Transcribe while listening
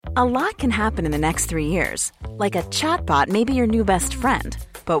A lot can happen in the next 3 years. Like a chatbot may be your new best friend.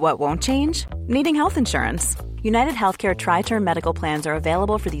 But what won't change? Needing health insurance. United Healthcare Tri-Term Medical Plans are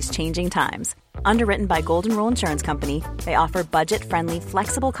available for these changing times. Underwritten by Golden Rule Insurance Company, they offer budget-friendly,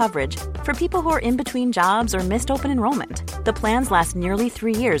 flexible coverage for people who are in between jobs or missed open enrollment. The plans last nearly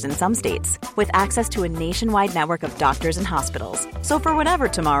 3 years in some states, with access to a nationwide network of doctors and hospitals. So for whatever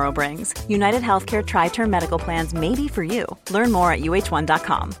tomorrow brings, United Healthcare Tri-Term Medical Plans may be for you. Learn more at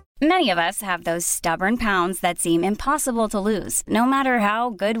uh1.com. Many of us have those stubborn pounds that seem impossible to lose, no matter how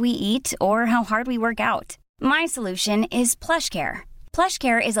good we eat or how hard we work out. My solution is PlushCare.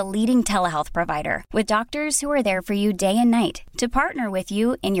 PlushCare is a leading telehealth provider with doctors who are there for you day and night to partner with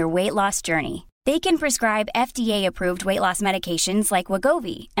you in your weight loss journey. They can prescribe FDA-approved weight loss medications like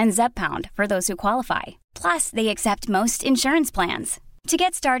Wegovy and Zepbound for those who qualify. Plus, they accept most insurance plans. To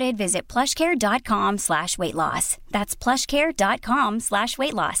get started, visit plushcare.com/weightloss. That's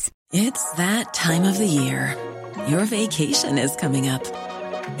plushcare.com/weightloss. It's that time of the year. Your vacation is coming up.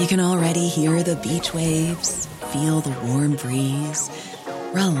 You can already hear the beach waves, feel the warm breeze,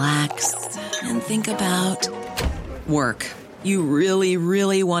 relax, and think about work. You really,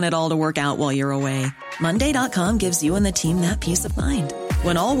 really want it all to work out while you're away. Monday.com gives you and the team that peace of mind.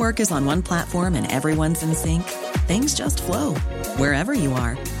 When all work is on one platform and everyone's in sync, things just flow. Wherever you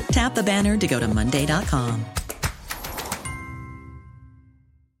are, tap the banner to go to Monday.com.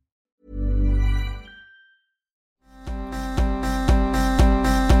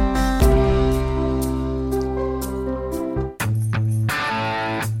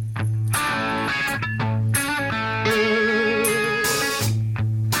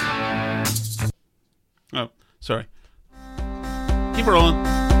 Oh, sorry. Keep rolling.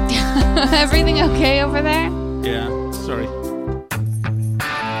 Everything okay over there? Yeah, sorry.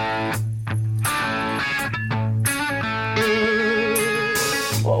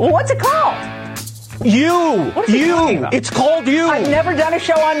 What's it called? It's called You. I've never done a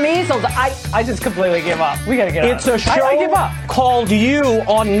show on measles. I just completely give up. We gotta get It's out. a show I give up. called You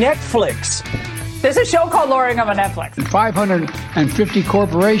on Netflix. There's a show called Lowering on Netflix. 550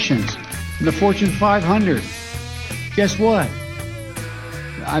 corporations in the Fortune 500. Guess what?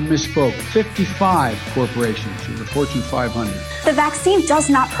 I misspoke. 55 corporations in the Fortune 500. The vaccine does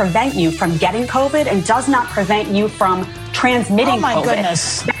not prevent you from getting COVID and does not prevent you from transmitting COVID. Oh, my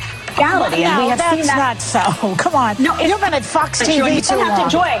goodness. Reality, and we have seen that. That's not so. Come on. No, you've been at Fox TV you too don't have long.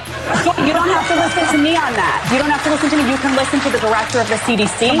 to, Joy, you don't have to listen to me on that. You don't have to listen to me. You can listen to the director of the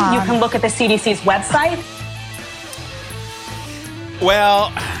CDC. You can look at the CDC's website.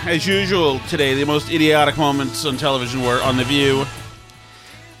 Well, as usual today, the most idiotic moments on television were on The View.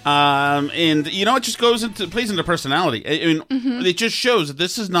 And, you know, it just plays into personality. I mean, It just shows that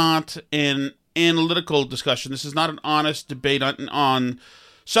this is not an analytical discussion. This is not an honest debate on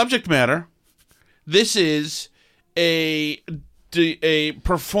subject matter. This is a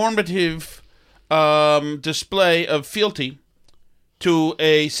performative display of fealty to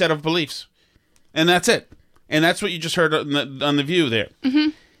a set of beliefs. And that's it. And that's what you just heard on the View there. Mm-hmm.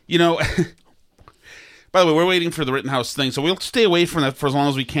 You know, by the way, we're waiting for the Rittenhouse thing, so we'll stay away from that for as long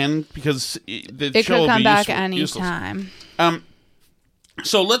as we can because the it show could will come be back useless. anytime.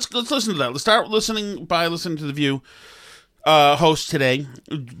 So let's listen to that. Let's start listening to the View host today.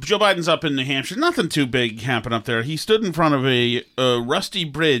 Joe Biden's up in New Hampshire. Nothing too big happened up there. He stood in front of a rusty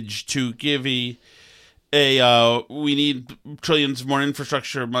bridge to give a we need trillions more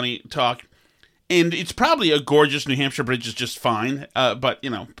infrastructure money talk. And it's probably a gorgeous New Hampshire bridge is just fine. But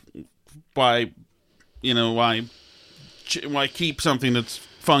why keep something that's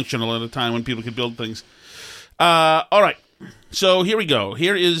functional at a time when people could build things? All right. So here we go.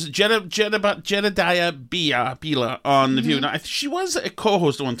 Here is Jedediah Bila on The View. Now, she was a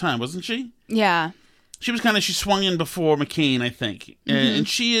co-host at one time, wasn't she? Yeah. She was she swung in before McCain, I think. And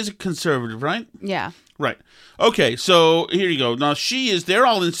she is a conservative, right? Yeah. Right. Okay, so here you go. Now, they're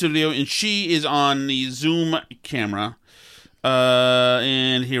all in studio, and she is on the Zoom camera.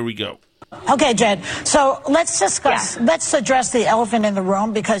 And here we go. Okay, Jed. So let's discuss. Yeah. Let's address the elephant in the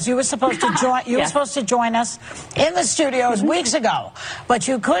room because you were supposed to join. You were supposed to join us in the studios weeks ago, but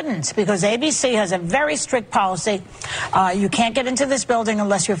you couldn't because ABC has a very strict policy. You can't get into this building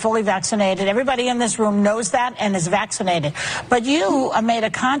unless you're fully vaccinated. Everybody in this room knows that and is vaccinated. But you made a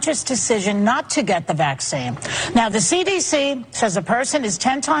conscious decision not to get the vaccine. Now, the CDC says a person is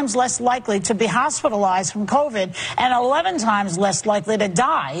 10 times less likely to be hospitalized from COVID and 11 times less likely to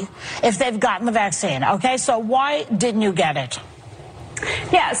die if they've gotten the vaccine. Okay, so why didn't you get it?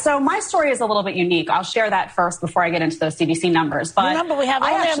 Yeah, so my story is a little bit unique. I'll share that first before I get into those CDC numbers. But remember, we have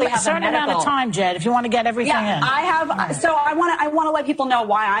only a certain amount of time, Jed, if you want to get everything in. I have. So I want to let people know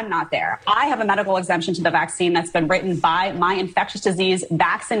why I'm not there. I have a medical exemption to the vaccine that's been written by my infectious disease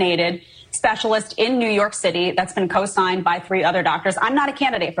vaccinated specialist in New York City that's been co-signed by 3 other doctors. I'm not a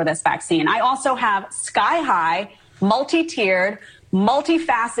candidate for this vaccine. I also have sky-high, multi-tiered,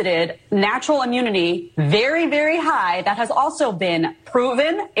 multifaceted natural immunity, very, very high, that has also been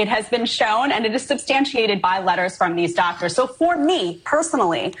proven, it has been shown, and it is substantiated by letters from these doctors. So for me,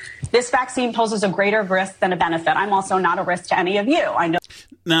 personally, this vaccine poses a greater risk than a benefit. I'm also not a risk to any of you. I know.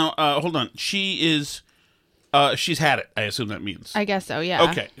 Now, hold on. She's had it, I assume that means. I guess so, yeah.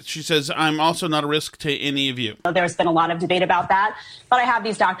 Okay. She says, I'm also not a risk to any of you. There's been a lot of debate about that, but I have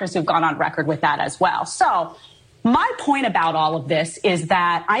these doctors who've gone on record with that as well. So my point about all of this is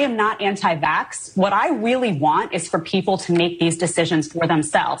that I am not anti-vax. What I really want is for people to make these decisions for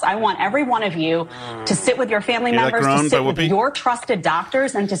themselves. I want every one of you to sit with your family members, to sit with your trusted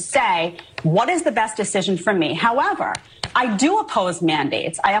doctors, and to say, what is the best decision for me? However, I do oppose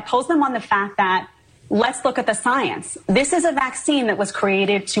mandates. I oppose them on the fact that let's look at the science. This is a vaccine that was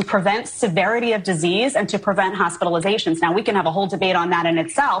created to prevent severity of disease and to prevent hospitalizations. Now, we can have a whole debate on that in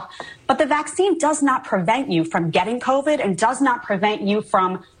itself, but the vaccine does not prevent you from getting COVID and does not prevent you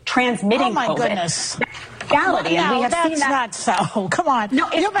from transmitting COVID. Oh, my goodness. Reality, and we have that's seen that. not so. Come on. No,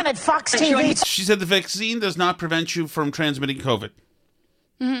 you've been at Fox TV. She said the vaccine does not prevent you from transmitting COVID.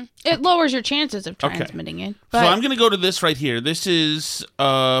 Mm-hmm. It lowers your chances of transmitting it. But so I'm going to go to this right here. This is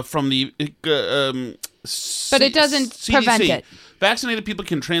from the but it doesn't CDC. prevent it. Vaccinated people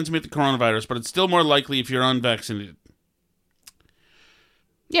can transmit the coronavirus, but it's still more likely if you're unvaccinated.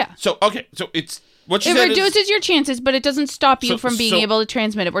 Yeah. So, okay. So it's what she said. It reduces is, your chances, but it doesn't stop you from being able to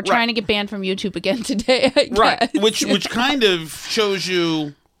transmit it. We're trying to get banned from YouTube again today, I guess. Right. Which kind of shows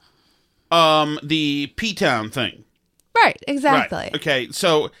you the P-Town thing. Right, exactly. Right. Okay,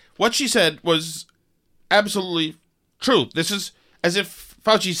 so what she said was absolutely true. This is as if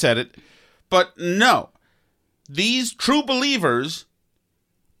Fauci said it, but no. These true believers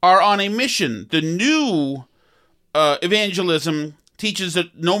are on a mission. The new evangelism teaches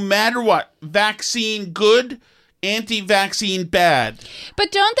that no matter what, vaccine good, anti-vaccine bad.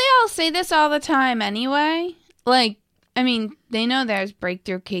 But don't they all say this all the time anyway? Like, I mean, they know there's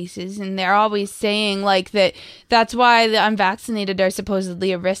breakthrough cases, and they're always saying, like, that's why the unvaccinated are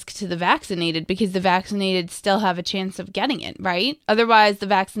supposedly a risk to the vaccinated, because the vaccinated still have a chance of getting it, right? Otherwise, the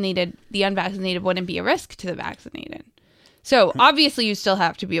unvaccinated wouldn't be a risk to the vaccinated. So, obviously, you still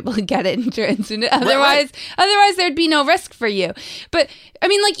have to be able to get it and transmit it. Otherwise, there'd be no risk for you. But, I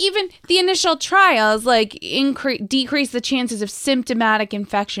mean, like, even the initial trials, like, decrease the chances of symptomatic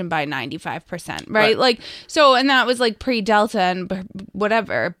infection by 95%, right? Like, so, and that was, like, pre-Delta and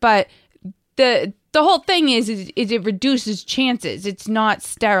whatever. But the whole thing is it reduces chances. It's not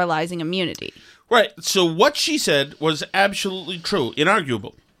sterilizing immunity. Right. So, what she said was absolutely true,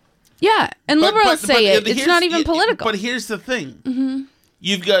 inarguable. Yeah, and liberals say it. It's not even political. But here's the thing. Mm-hmm.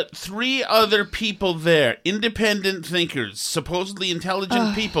 You've got 3 other people there, independent thinkers, supposedly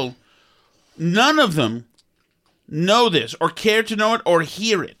intelligent people. None of them know this or care to know it or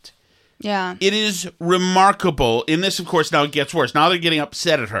hear it. Yeah. It is remarkable. In this, of course, now it gets worse. Now they're getting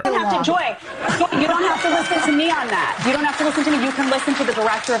upset at her. You don't have to, Joy, you don't have to listen to me on that. You don't have to listen to me. You can listen to the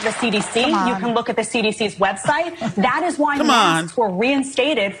director of the CDC. You can look at the CDC's website. That is why masks were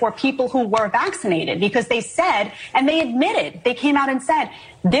reinstated for people who were vaccinated, because they said, and they admitted, they came out and said,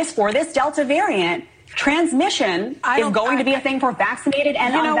 for this Delta variant, transmission is going to be a thing for vaccinated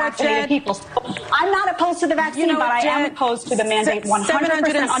and unvaccinated people. So I'm not opposed to the vaccine, but I am opposed to the mandate 100%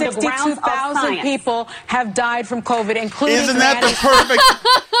 on the grounds of science. People have died from COVID, including Isn't that the perfect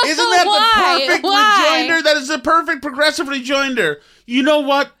rejoinder? That is the perfect progressive rejoinder. You know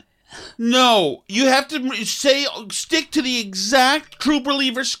what? No. You have to stick to the exact true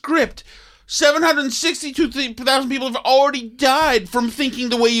believer script. 762,000 people have already died from thinking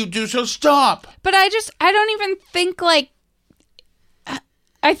the way you do, so stop. But I don't even think, like,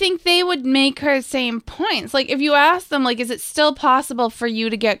 I think they would make her same points. Like, if you ask them, like, is it still possible for you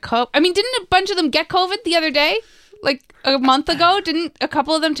to get COVID? I mean, didn't a bunch of them get COVID the other day? Like, a month ago? Didn't a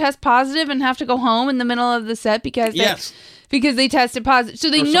couple of them test positive and have to go home in the middle of the set because they tested positive? So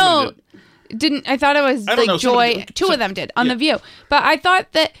they know... I thought it was, like, Joy... Two of them did, on The View. But I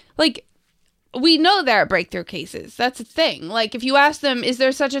thought that, like... We know there are breakthrough cases. That's a thing. Like, if you ask them, is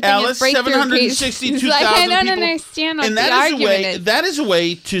there such a thing as breakthrough cases? Like, I don't understand what the argument is. That is a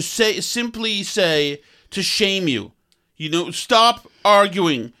way to simply say, to shame you. You know, stop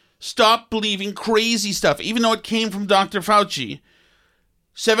arguing. Stop believing crazy stuff. Even though it came from Dr. Fauci,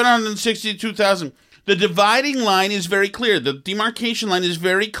 762,000. The dividing line is very clear. The demarcation line is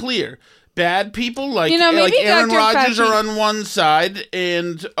very clear. Bad people like Aaron Rodgers are on one side,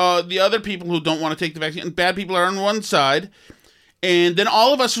 and the other people who don't want to take the vaccine, and bad people are on one side. And then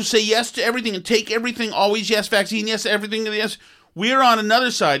all of us who say yes to everything and take everything, always yes, vaccine, yes, everything, yes, we're on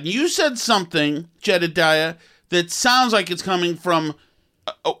another side. You said something, Jedediah, that sounds like it's coming from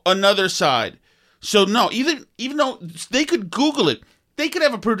another side. So no, even though they could Google it, they could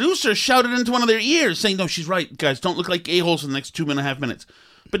have a producer shout it into one of their ears saying, no, she's right, guys, don't look like a-holes in the next 2.5 minutes.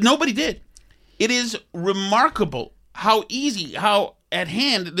 But nobody did. It is remarkable how easy, how at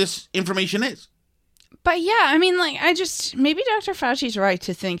hand this information is. But yeah, I mean, like, maybe Dr. Fauci's right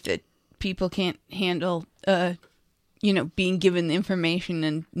to think that people can't handle, being given the information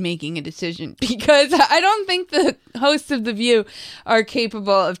and making a decision. Because I don't think the hosts of The View are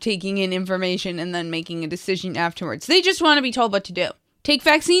capable of taking in information and then making a decision afterwards. They just want to be told what to do. Take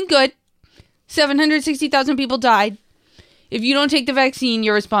vaccine, good. 760,000 people died. If you don't take the vaccine,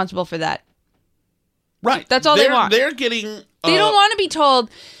 you're responsible for that. Right. That's all they want. They're getting... They don't want to be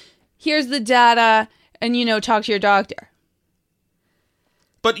told, here's the data, and, talk to your doctor.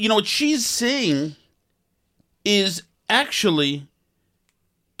 But, what she's saying is actually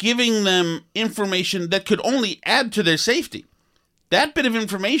giving them information that could only add to their safety. That bit of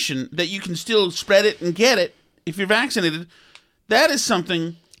information that you can still spread it and get it if you're vaccinated, that is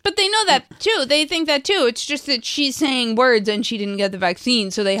something... But they know that, too. They think that, too. It's just that she's saying words and she didn't get the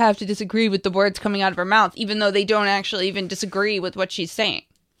vaccine, so they have to disagree with the words coming out of her mouth, even though they don't actually even disagree with what she's saying.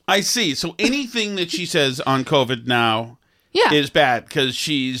 I see. So anything that she says on COVID now is bad because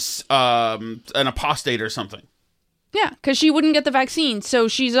she's an apostate or something. Yeah, because she wouldn't get the vaccine, so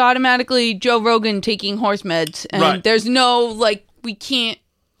she's automatically Joe Rogan taking horse meds, and there's no, we can't...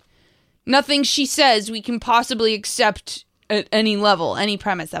 Nothing she says we can possibly accept at any level, any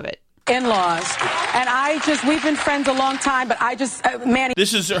premise of it. In-laws. And we've been friends a long time, but Manny...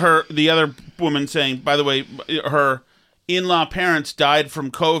 This is the other woman saying, by the way, her in-law parents died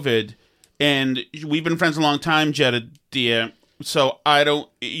from COVID, and we've been friends a long time, Jedediah, so I don't,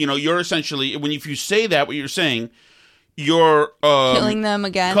 you're essentially, if you say that, what you're saying, you're... killing them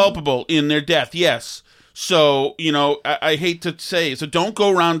again? Culpable in their death, yes. So, I hate to say, so don't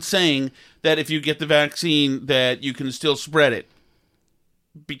go around saying that if you get the vaccine that you can still spread it.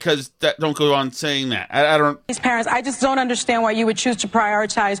 Because don't go on saying that. I don't... These parents, I just don't understand why you would choose to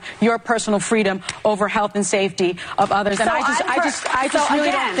prioritize your personal freedom over health and safety of others. And I just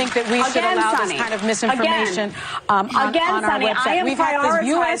really don't think that we should allow this kind of misinformation on our website.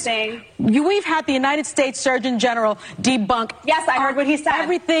 We've had the United States Surgeon General debunk. Yes, I heard what he said.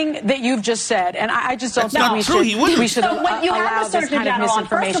 Everything that you've just said, and I just don't think we should allow this kind of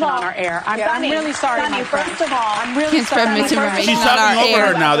misinformation on our air. I'm really sorry, my friend. First of all, I'm really sorry. Misinformation on our air.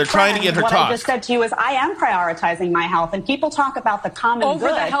 Now they're trying to get her what talk. I just said to you is I am prioritizing my health, and people talk about the common over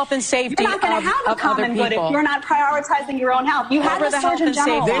good. The health and safety. You're not going to have a common good if you're not prioritizing your own health. You have the Surgeon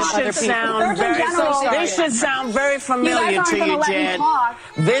General. This should sound very familiar to you, Jed.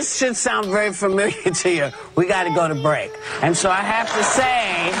 This should sound very familiar to you. We got to go to break, and so I have to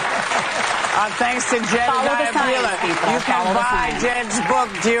say. Thanks to Jedediah Wheeler. You can buy Jed's book,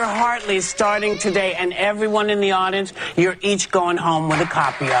 Dear Hartley, starting today. And everyone in the audience, you're each going home with a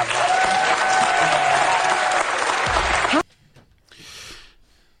copy of it.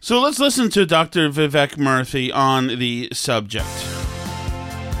 So let's listen to Dr. Vivek Murthy on the subject.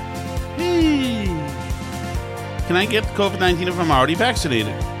 Hey, can I get COVID-19 if I'm already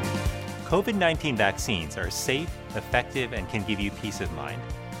vaccinated? COVID-19 vaccines are safe, effective, and can give you peace of mind.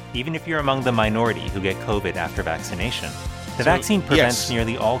 Even if you're among the minority who get COVID after vaccination, the vaccine prevents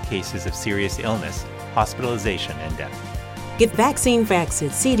nearly all cases of serious illness, hospitalization, and death. Get vaccine facts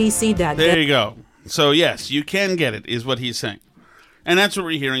at cdc.gov. There you go. So yes, you can get it, is what he's saying. And that's what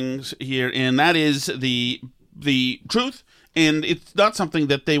we're hearing here, and that is the truth, and it's not something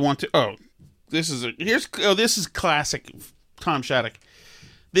that they want to... this is classic Tom Shattuck.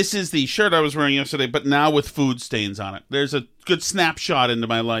 This is the shirt I was wearing yesterday, but now with food stains on it. There's a good snapshot into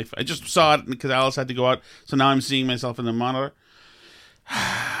my life. I just saw it because Alice had to go out, so now I'm seeing myself in the monitor.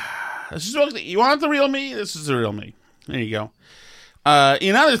 You want the real me? This is the real me. There you go.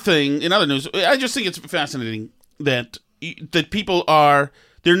 In other news, I just think it's fascinating that people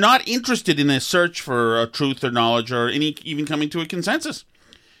they're not interested in a search for truth or knowledge or even coming to a consensus.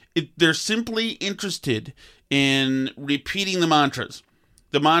 They're simply interested in repeating the mantras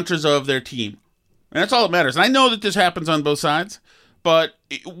of their team. And that's all that matters. And I know that this happens on both sides, but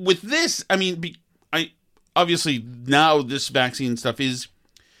with this, obviously now this vaccine stuff is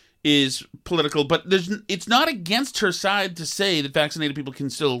is political, but it's not against her side to say that vaccinated people can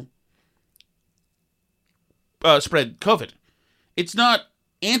still spread COVID. It's not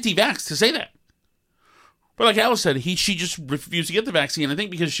anti-vax to say that. But like Alice said, she just refused to get the vaccine, I think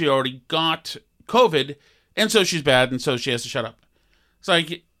because she already got COVID, and so she's bad, and so she has to shut up. It's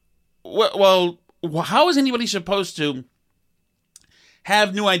like, well, how is anybody supposed to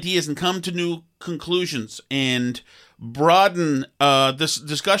have new ideas and come to new conclusions and broaden this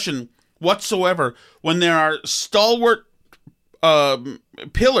discussion whatsoever when there are stalwart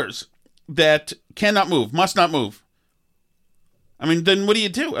pillars that cannot move, must not move? I mean, then what do you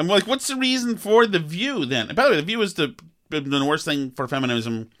do? I'm like, what's the reason for The View then? And by the way, The View is the worst thing for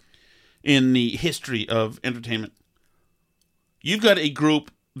feminism in the history of entertainment. You've got a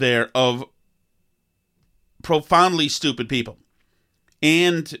group there of profoundly stupid people.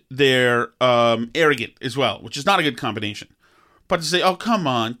 And they're arrogant as well, which is not a good combination. But to say, oh, come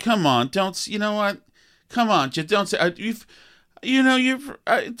on, don't, you know what? Come on, don't say, you've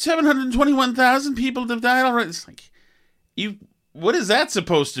 721,000 people have died already. It's like, what is that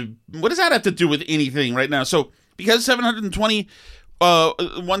supposed to, what does that have to do with anything right now? So, because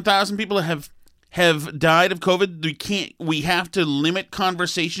 721,000 people have died of COVID, we have to limit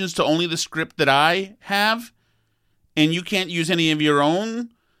conversations to only the script that I have? And you can't use any of your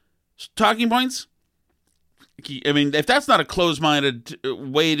own talking points? I mean, if that's not a closed-minded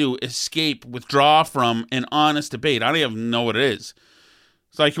way to withdraw from an honest debate, I don't even know what it is.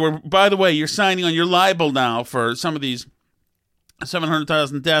 It's like, by the way, you're signing on, you're liable now for some of these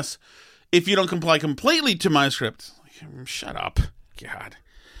 700,000 deaths if you don't comply completely to my script. Shut up. God.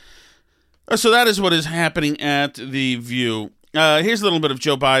 So that is what is happening at The View. Here's a little bit of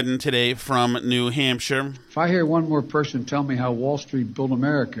Joe Biden today from New Hampshire. If I hear one more person tell me how Wall Street built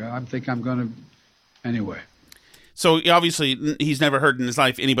America, I think I'm going to anyway. So obviously he's never heard in his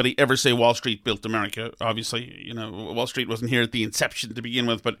life anybody ever say Wall Street built America. Obviously, Wall Street wasn't here at the inception to begin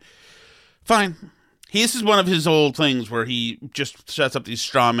with, but fine. This is one of his old things where he just sets up these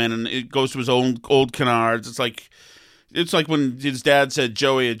straw men and it goes to his own old canards. It's like when his dad said,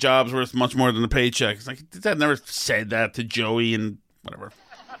 Joey, a job's worth much more than a paycheck. It's like, his dad never said that to Joey and whatever.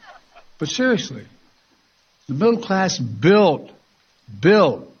 But seriously, the middle class built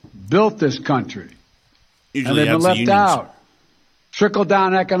this country. Usually and they've been left out.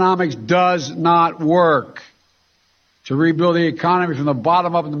 Trickle-down economics does not work. To rebuild the economy from the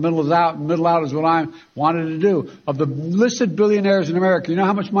bottom up and the middle out is what I wanted to do. Of the listed billionaires in America, you know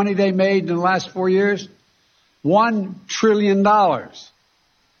how much money they made in the last 4 years? $1 trillion. I'm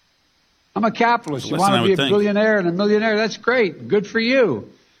a capitalist. You want to be a billionaire and a millionaire? That's great. Good for you.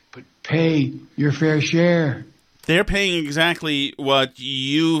 But pay your fair share. They're paying exactly what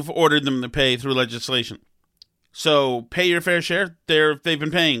you've ordered them to pay through legislation. So pay your fair share. They've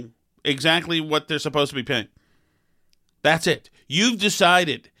been paying exactly what they're supposed to be paying. That's it. You've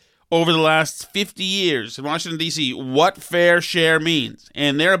decided over the last 50 years in Washington, D.C., what fair share means,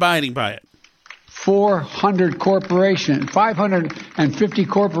 and they're abiding by it. 550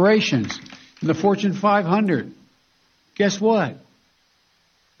 corporations in the Fortune 500. Guess what?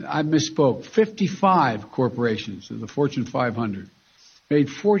 I misspoke. 55 corporations in the Fortune 500 made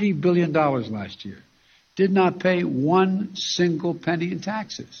 $40 billion last year. Did not pay one single penny in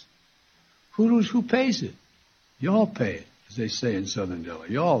taxes. Who pays it? Y'all pay it, as they say in Southern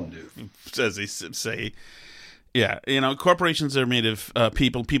Delhi. Y'all do. As they say. Yeah, corporations are made of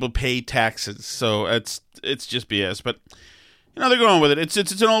people. People pay taxes, so it's just BS. But they're going with it.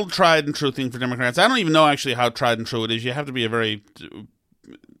 It's an old tried and true thing for Democrats. I don't even know actually how tried and true it is. You have to be a very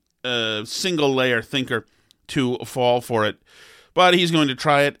single layer thinker to fall for it. But he's going to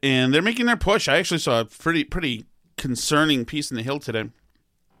try it, and they're making their push. I actually saw a pretty concerning piece in the Hill today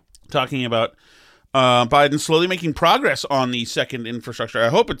talking about Biden slowly making progress on the second infrastructure. I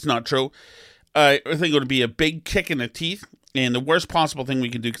hope it's not true. I think it would be a big kick in the teeth and the worst possible thing we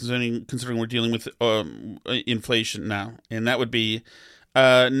could do considering we're dealing with inflation now. And that would be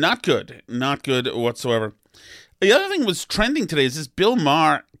not good whatsoever. The other thing was trending today is this Bill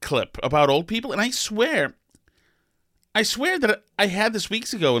Maher clip about old people. And I swear that I had this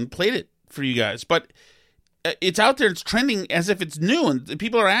weeks ago and played it for you guys. But it's out there, it's trending as if it's new, and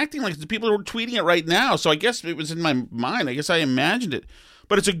people are acting like people are tweeting it right now. So I guess it was in my mind. I guess I imagined it.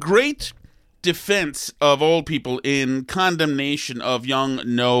 But it's a great defense of old people in condemnation of young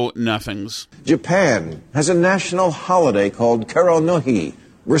know-nothings. Japan has a national holiday called Karo-no-hi,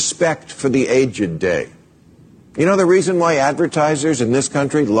 Respect for the Aged Day. You know the reason why advertisers in this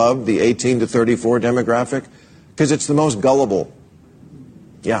country love the 18 to 34 demographic? Because it's the most gullible.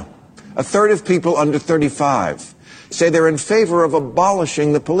 Yeah. A third of people under 35 say they're in favor of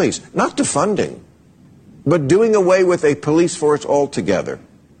abolishing the police, not defunding, but doing away with a police force altogether,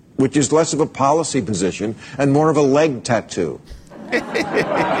 which is less of a policy position and more of a leg tattoo.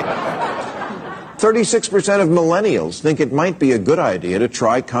 36% of millennials think it might be a good idea to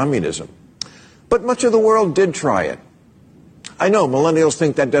try communism. But much of the world did try it. I know millennials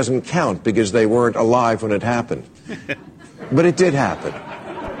think that doesn't count because they weren't alive when it happened. But it did happen.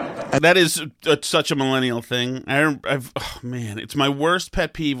 And that is such a millennial thing. Oh man, it's my worst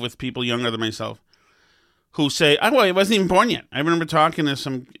pet peeve with people younger than myself who say, "Oh, well, I wasn't even born yet." I remember talking to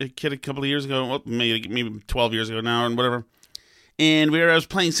some kid a couple of years ago, well, maybe 12 years ago now, and whatever. And I was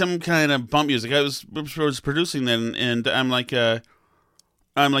playing some kind of bump music. I was producing then, and I'm like,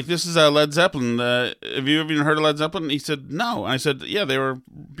 this is Led Zeppelin. Have you ever even heard of Led Zeppelin? And he said, no. And I said, yeah, they were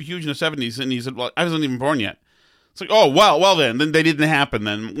huge in the 70s. And he said, well, I wasn't even born yet. It's like, oh, well then they didn't happen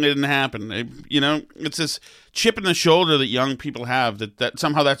then. They didn't happen. It's this chip in the shoulder that young people have that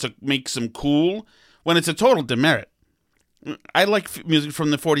somehow makes them cool when it's a total demerit. I like music from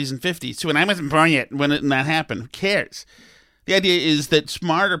the 40s and 50s, too, and I wasn't born yet when that happened. Who cares? The idea is that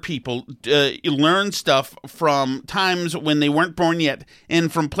smarter people learn stuff from times when they weren't born yet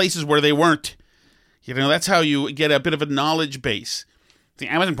and from places where they weren't. That's how you get a bit of a knowledge base. See,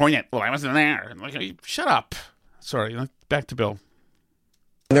 I wasn't born yet. Well, I wasn't there. Like, shut up. Sorry, back to Bill.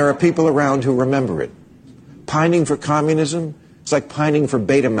 There are people around who remember it. Pining for communism is like pining for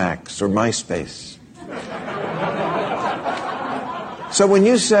Betamax or MySpace. So when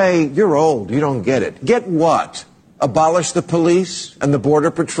you say, you're old, you don't get it, get what? Abolish the police and the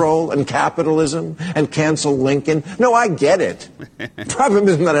border patrol and capitalism and cancel Lincoln? No, I get it. The problem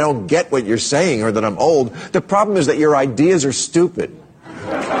isn't that I don't get what you're saying or that I'm old. The problem is that your ideas are stupid.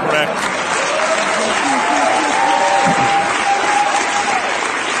 Correct.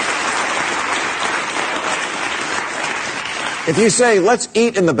 If you say, let's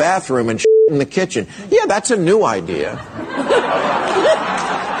eat in the bathroom and in the kitchen, yeah, that's a new idea.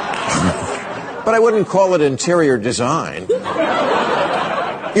 But I wouldn't call it interior design.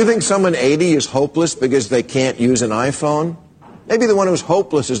 You think someone 80 is hopeless because they can't use an iPhone? Maybe the one who's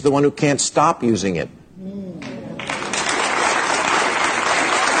hopeless is the one who can't stop using it. You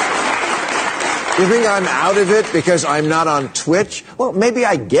think I'm out of it because I'm not on Twitch? Well, maybe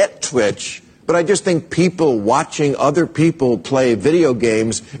I get Twitch, but I just think people watching other people play video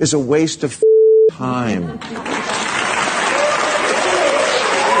games is a waste of time.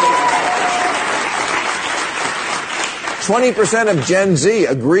 20% of Gen Z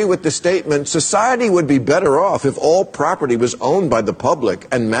agree with the statement, society would be better off if all property was owned by the public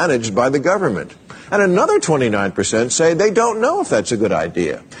and managed by the government. And another 29% say they don't know if that's a good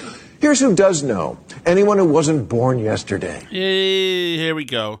idea. Here's who does know. Anyone who wasn't born yesterday. Hey, here we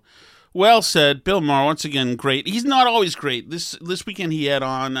go. Well said. Bill Maher, once again, great. He's not always great. This weekend he had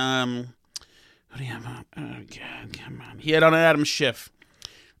on, what do you have on? Oh, God, come on. He had on Adam Schiff.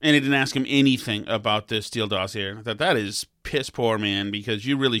 And he didn't ask him anything about this Steele dossier. I thought, that is piss poor, man, because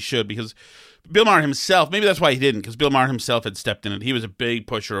you really should. Because Bill Maher himself, maybe that's why he didn't, because Bill Maher himself had stepped in it. He was a big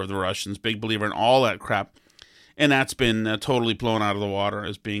pusher of the Russians, big believer in all that crap. And that's been totally blown out of the water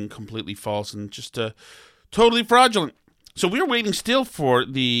as being completely false and just totally fraudulent. So we're waiting still for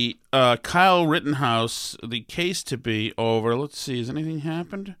the Kyle Rittenhouse, the case to be over. Let's see, has anything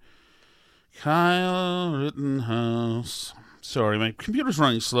happened? Kyle Rittenhouse. Sorry, my computer's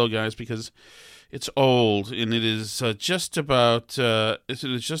running slow, guys, because it's old and it is just about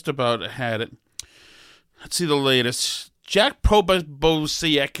had it. Let's see the latest. Jack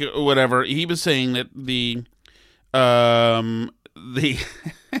Posobiec or whatever, he was saying that the Babylon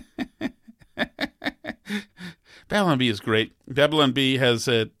Bee is great. Babylon Bee has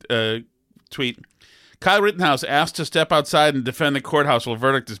a tweet. Kyle Rittenhouse asked to step outside and defend the courthouse while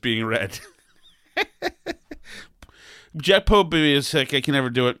verdict is being read. Jack Posobiec, I can never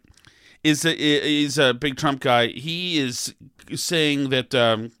do it, is a big Trump guy. He is saying that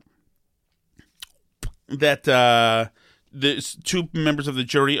the two members of the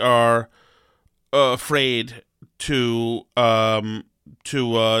jury are afraid to do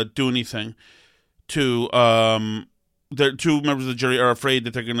anything. The two members of the jury are afraid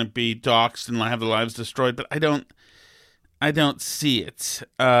that they're going to be doxxed and have their lives destroyed. But I don't see it.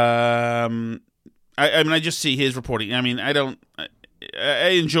 I mean, I just see his reporting. I mean, I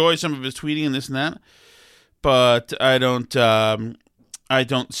enjoy some of his tweeting and this and that, but I don't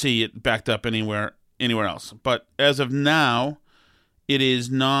see it backed up anywhere else. But as of now, it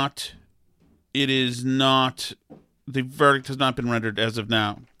is not. The verdict has not been rendered as of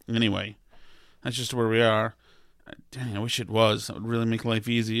now. Anyway, that's just where we are. Dang, I wish it was. That would really make life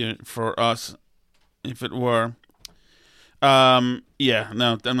easier for us if it were. Yeah,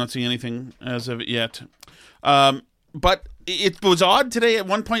 no, I'm not seeing anything as of yet. But it was odd today. At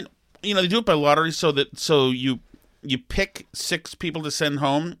one point, they do it by lottery, so you pick 6 people to send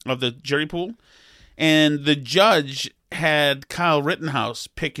home of the jury pool, and the judge had Kyle Rittenhouse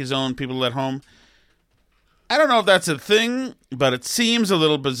pick his own people to let home. I don't know if that's a thing, but it seems a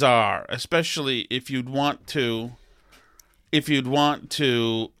little bizarre, especially if you'd want to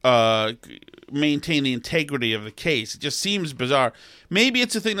maintain the integrity of the case. It just seems bizarre. Maybe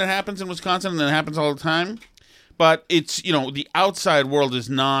it's a thing that happens in Wisconsin and that happens all the time, but it's, the outside world is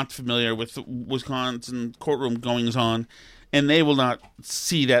not familiar with Wisconsin courtroom goings on, and they will not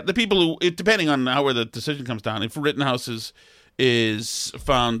see that. The people who, depending on where the decision comes down, if Rittenhouse is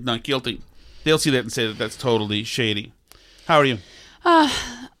found not guilty, they'll see that and say that that's totally shady. How are you? I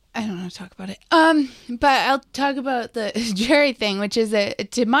don't want to talk about it. But I'll talk about the jury thing, which is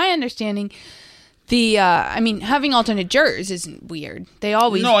that, to my understanding, having alternate jurors isn't weird. They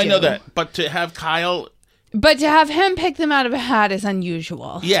always do. I know that. But to have Kyle... But to have him pick them out of a hat is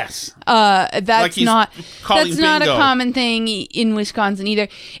unusual. Yes. That's not a common thing in Wisconsin either.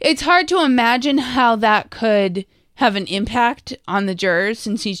 It's hard to imagine how that could have an impact on the jurors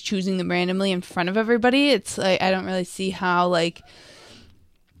since he's choosing them randomly in front of everybody. It's like, I don't really see how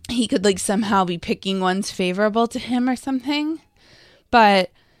he could somehow be picking ones favorable to him or something.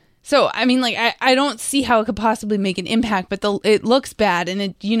 But so, I don't see how it could possibly make an impact, but it looks bad,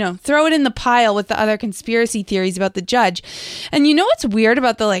 and throw it in the pile with the other conspiracy theories about the judge. And what's weird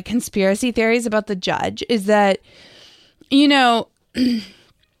about the conspiracy theories about the judge is that,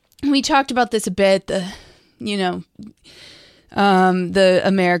 we talked about this a bit, the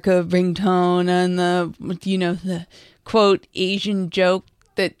America ringtone and the quote Asian joke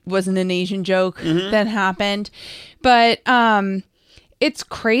that wasn't an Asian joke that happened. But it's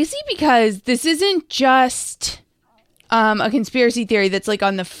crazy because this isn't just a conspiracy theory that's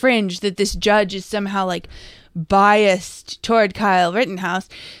on the fringe that this judge is somehow biased toward Kyle Rittenhouse.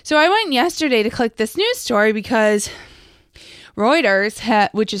 So I went yesterday to click this news story because Reuters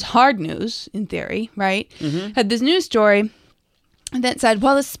which is hard news in theory, right? Had this news story that said,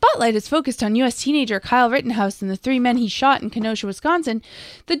 while the spotlight is focused on U.S. teenager Kyle Rittenhouse and the 3 men he shot in Kenosha, Wisconsin,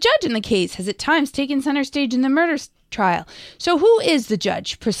 the judge in the case has at times taken center stage in the murder trial. So who is the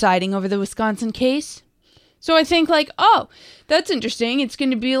judge presiding over the Wisconsin case? So I think oh, that's interesting. It's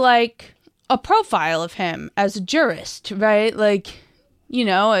going to be a profile of him as a jurist, right?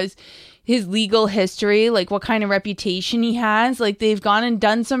 As his legal history, what kind of reputation he has. They've gone and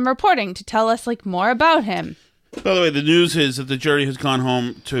done some reporting to tell us more about him. By the way, the news is that the jury has gone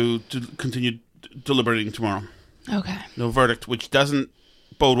home to continue deliberating tomorrow. Okay. No verdict, which doesn't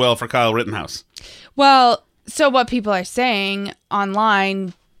bode well for Kyle Rittenhouse. Well, so what people are saying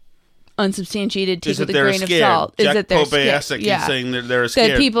online, unsubstantiated, take with a grain of salt, is that they're scared. Yeah. Saying that they're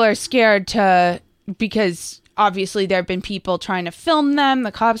scared. That people are scared because obviously there have been people trying to film them.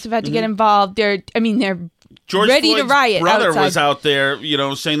 The cops have had to get involved. They're George ready Floyd's to riot. Brother outside. Was out there,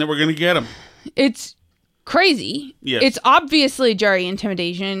 saying that we're going to get him. It's crazy. Yes. It's obviously jury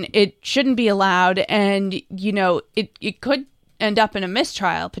intimidation. It shouldn't be allowed, and it could end up in a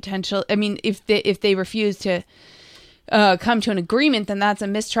mistrial potential. If they refuse to come to an agreement, then that's a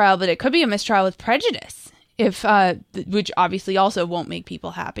mistrial. But it could be a mistrial with prejudice, which obviously also won't make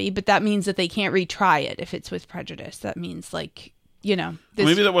people happy. But that means that they can't retry it if it's with prejudice. That means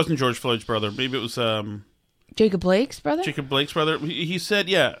maybe that wasn't George Floyd's brother. Maybe it was Jacob Blake's brother. Jacob Blake's brother. He said,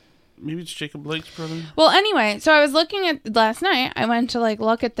 yeah. Maybe it's Jacob Blake's brother. Well, anyway, so I was looking at last night. I went to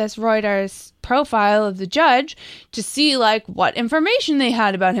look at this Reuters profile of the judge to see what information they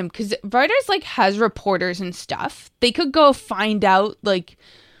had about him, because Reuters has reporters and stuff. They could go find out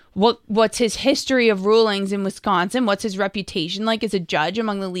what's his history of rulings in Wisconsin, what's his reputation as a judge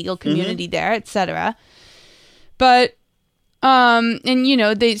among the legal community there, etc. But so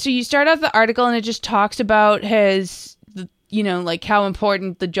you start off the article and it just talks about his, how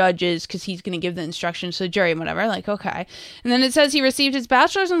important the judge is because he's going to give the instructions to the jury and whatever. Okay. And then it says he received his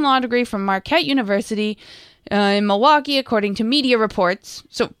bachelor's in law degree from Marquette University in Milwaukee, according to media reports.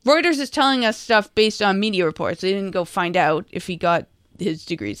 So Reuters is telling us stuff based on media reports. They didn't go find out if he got his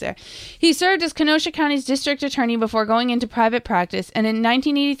degrees there. He served as Kenosha County's district attorney before going into private practice, and in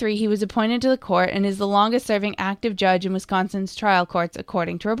 1983 he was appointed to the court and is the longest serving active judge in Wisconsin's trial courts,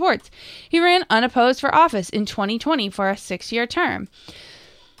 according to reports. He ran unopposed for office in 2020 for a 6-year term.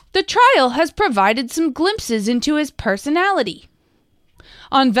 The trial has provided some glimpses into his personality.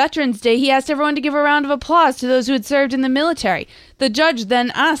 On Veterans Day, he asked everyone to give a round of applause to those who had served in the military. The judge then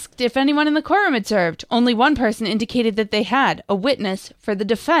asked if anyone in the courtroom had served. Only one person indicated that they had, a witness for the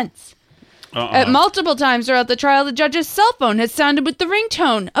defense. At multiple times throughout the trial, the judge's cell phone has sounded with the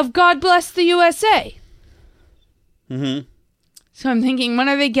ringtone of God Bless the USA. Mm-hmm. So I'm thinking, when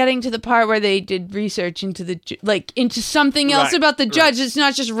are they getting to the part where they did research into into something else about the judge? It's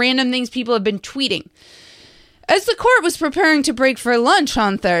not just random things people have been tweeting. As the court was preparing to break for lunch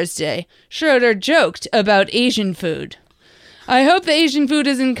on Thursday, Schroeder joked about Asian food. I hope the Asian food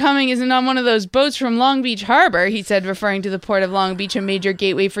isn't on one of those boats from Long Beach Harbor, he said, referring to the port of Long Beach, a major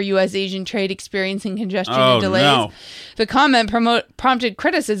gateway for U.S.-Asian trade experiencing congestion and delays. No. The comment prompted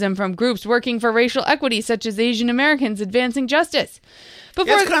criticism from groups working for racial equity, such as Asian Americans Advancing Justice.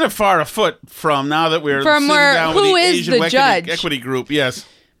 It's kind of far afoot from now that we're sitting down with the Asian equity group, yes.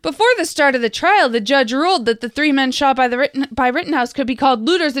 Before the start of the trial, the judge ruled that the 3 men shot by Rittenhouse could be called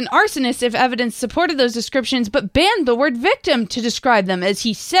looters and arsonists if evidence supported those descriptions, but banned the word victim to describe them, as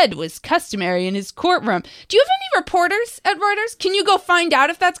he said was customary in his courtroom. Do you have any reporters at Reuters? Can you go find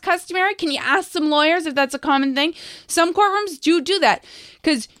out if that's customary? Can you ask some lawyers if that's a common thing? Some courtrooms do that,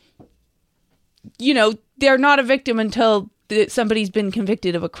 because, they're not a victim until somebody's been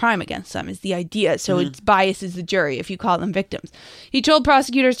convicted of a crime against them, is the idea. So it biases the jury if you call them victims. He told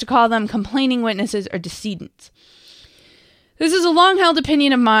prosecutors to call them complaining witnesses or decedents. This is a long-held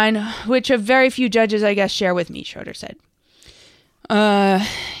opinion of mine, which a very few judges, I guess, share with me, Schroeder said. And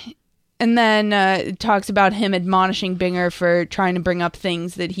then it talks about him admonishing Binger for trying to bring up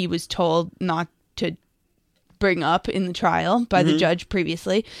things that he was told not to bring up in the trial by the judge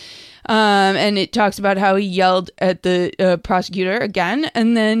previously. And it talks about how he yelled at the prosecutor again,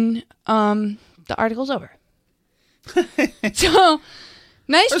 and then the article's over. So,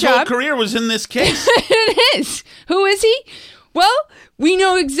 nice His job. whole career was in this case. It is. Who is he? Well, we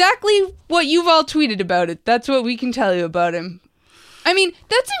know exactly what you've all tweeted about it. That's what we can tell you about him. I mean,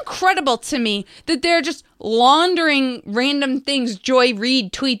 that's incredible to me that they're just laundering random things. Joy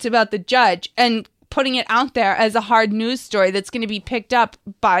Reid tweets about the judge and putting it out there as a hard news story that's going to be picked up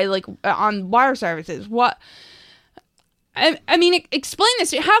by on wire services. What? I mean, explain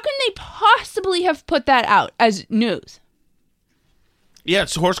this. How can they possibly have put that out as news? Yeah,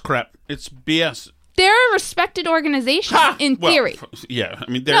 it's horse crap. It's BS. They're a respected organization in theory. Yeah, I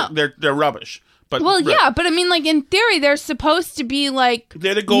mean they're rubbish. But but I mean, in theory, they're supposed to be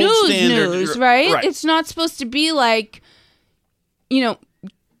they're the gold standard news, right? It's not supposed to be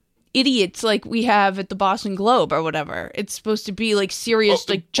idiots like we have at the Boston Globe or whatever. It's supposed to be serious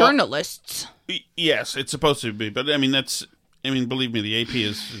journalists. Yes, it's supposed to be, but I mean believe me, the AP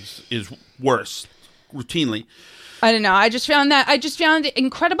is worse routinely. I don't know. I just found it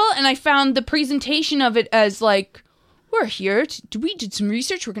incredible, and I found the presentation of it as we're here. We did some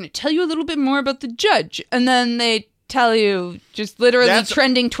research. We're going to tell you a little bit more about the judge, and then they tell you just literally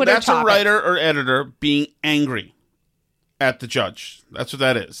trending Twitter topics. That's a writer or editor being angry at the judge. That's what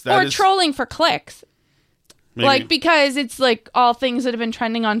that is. Or trolling for clicks. Maybe. Because it's all things that have been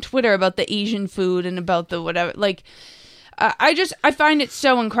trending on Twitter about the Asian food and about the whatever. I find it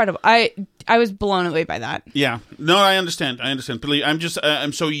so incredible. I was blown away by that. Yeah. No, I understand. Believe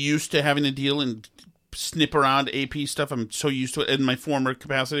I'm so used to having to deal and snip around AP stuff. I'm so used to it in my former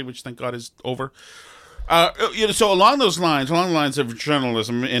capacity, which thank God is over. So along the lines of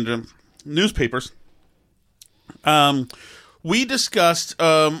journalism and newspapers, we discussed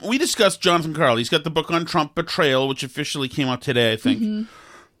Jonathan Karl. He's got the book on Trump Betrayal, which officially came out today, I think. Mm-hmm.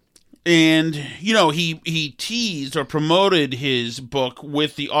 And, he teased or promoted his book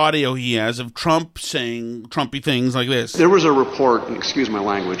with the audio he has of Trump saying Trumpy things like this. There was a report, and excuse my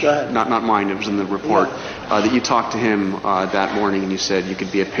language, not mine, it was in the report, that you talked to him that morning and you said you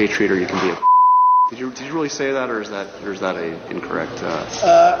could be a patriot or you can be a Did you really say that, or is that a incorrect?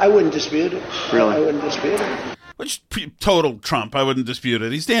 I wouldn't dispute it. Really? I wouldn't dispute it. Which total Trump. I wouldn't dispute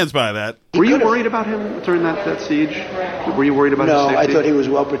it. He stands by that. Were you worried about him during that siege? Were you worried about his safety? No, I thought he was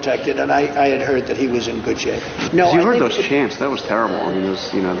well protected, and I had heard that he was in good shape. No, you heard those chants. That was terrible. I mean,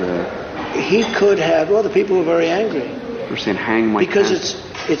 he could have. Well, the people were very angry. They're saying, "Hang Mike Pence."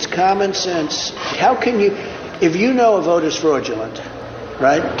 Because it's common sense. How can you, if you know a vote is fraudulent,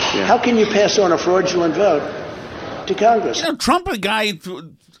 right? Yeah. How can you pass on a fraudulent vote to Congress? Trump, a guy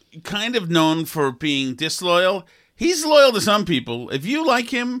kind of known for being disloyal. He's loyal to some people. If you like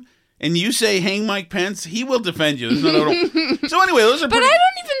him and you say hang Mike Pence, he will defend you. So anyway, those are But I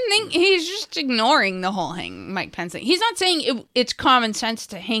don't even think he's just ignoring the whole hang Mike Pence thing. He's not saying it's common sense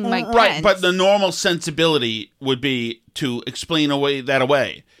to hang Mike Pence. Right, but the normal sensibility would be to explain away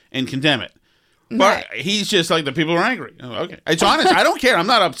and condemn it. But he's just like, the people are angry. Okay. It's honest. I don't care. I'm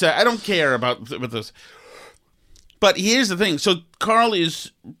not upset. I don't care about this. But here's the thing. So Karl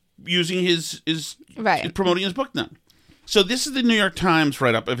is using his promoting his book now. So this is the New York Times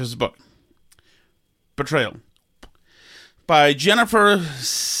write-up of his book. Betrayal by Jennifer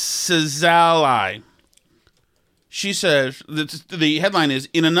Cizali. She says, the headline is,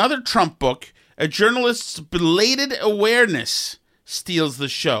 in another Trump book, a journalist's belated awareness steals the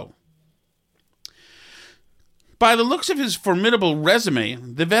show. By the looks of his formidable resume,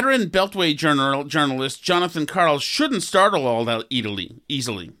 the veteran Beltway journalist Jonathan Karl shouldn't startle all that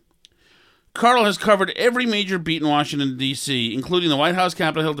easily. Karl has covered every major beat in Washington, D.C., including the White House,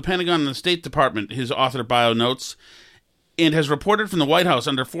 Capitol Hill, the Pentagon, and the State Department, his author bio notes, and has reported from the White House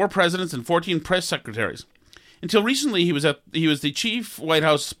under 4 presidents and 14 press secretaries. Until recently, he was the chief White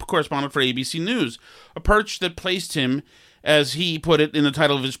House correspondent for ABC News, a perch that placed him, as he put it in the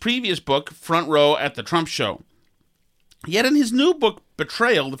title of his previous book, Front Row at the Trump Show. Yet in his new book,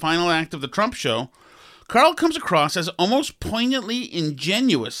 Betrayal, the final act of the Trump Show, Karl comes across as almost poignantly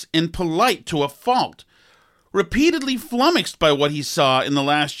ingenuous and polite to a fault, repeatedly flummoxed by what he saw in the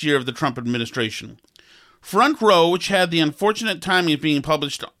last year of the Trump administration. Front Row, which had the unfortunate timing of being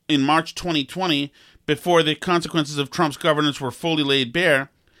published in March 2020, before the consequences of Trump's governance were fully laid bare,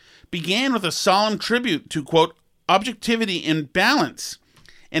 began with a solemn tribute to, quote, objectivity and balance,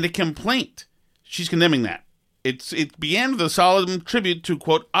 and a complaint. She's condemning that. It began with a solemn tribute to,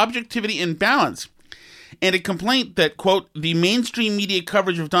 quote, objectivity and balance, and a complaint that, quote, the mainstream media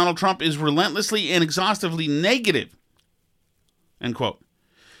coverage of Donald Trump is relentlessly and exhaustively negative, end quote.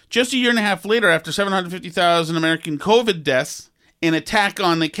 Just a year and a half later, after 750,000 American COVID deaths, an attack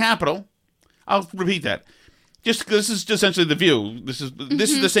on the Capitol, I'll repeat that. This is essentially The View. This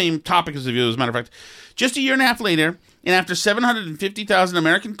is the same topic as The View, as a matter of fact. Just a year and a half later, and after 750,000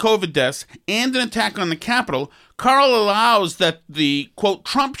 American COVID deaths and an attack on the Capitol, Karl allows that the, quote,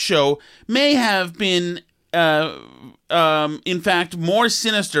 Trump show may have been, in fact, more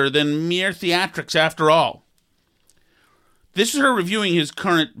sinister than mere theatrics after all. This is her reviewing his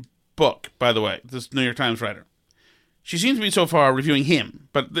current book, by the way, this New York Times writer. She seems to be so far reviewing him,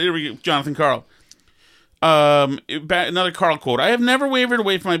 but there we go, Jonathan Karl. Another Karl quote. I have never wavered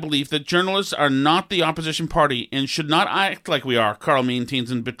away from my belief that journalists are not the opposition party and should not act like we are, Karl maintains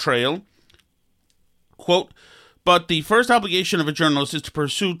in Betrayal. Quote, but the first obligation of a journalist is to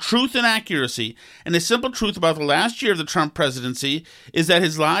pursue truth and accuracy, and the simple truth about the last year of the Trump presidency is that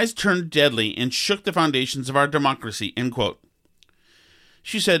his lies turned deadly and shook the foundations of our democracy, end quote.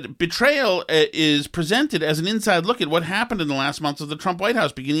 She said, Betrayal is presented as an inside look at what happened in the last months of the Trump White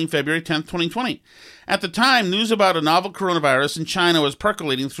House, beginning February 10th, 2020. At the time, news about a novel coronavirus in China was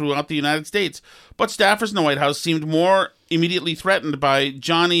percolating throughout the United States, but staffers in the White House seemed more immediately threatened by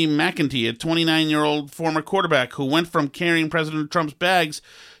Johnny McEntee, a 29-year-old former quarterback who went from carrying President Trump's bags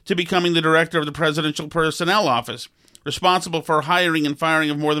to becoming the director of the Presidential Personnel Office, responsible for hiring and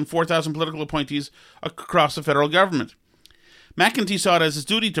firing of more than 4,000 political appointees across the federal government. McEntee saw it as his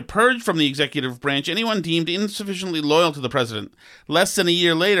duty to purge from the executive branch anyone deemed insufficiently loyal to the president. Less than a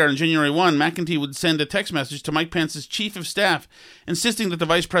year later, on January 1, McEntee would send a text message to Mike Pence's chief of staff, insisting that the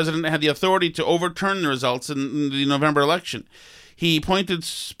vice president had the authority to overturn the results in the November election. He pointed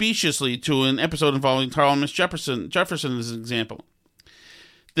speciously to an episode involving Thomas Jefferson as an example.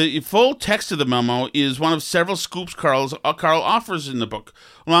 The full text of the memo is one of several scoops Karl offers in the book,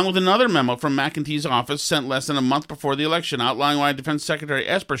 along with another memo from McEntee's office sent less than a month before the election, outlining why Defense Secretary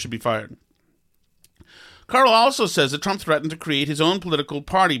Esper should be fired. Karl also says that Trump threatened to create his own political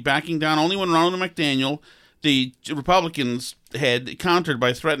party, backing down only when Ronald McDaniel, the Republicans' head, countered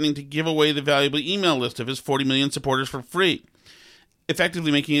by threatening to give away the valuable email list of his 40 million supporters for free,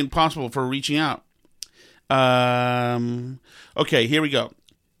 effectively making it impossible for reaching out. Okay, here we go.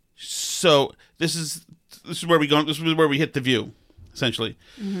 So this is where we go. This is where we hit The View, essentially.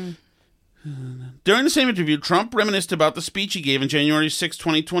 Mm-hmm. During the same interview, Trump reminisced about the speech he gave on January 6,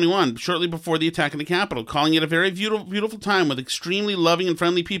 2021, shortly before the attack on the Capitol, calling it a very beautiful time with extremely loving and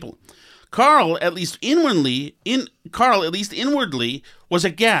friendly people. Karl, at least inwardly, was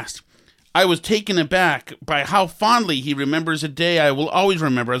aghast. I was taken aback by how fondly he remembers a day I will always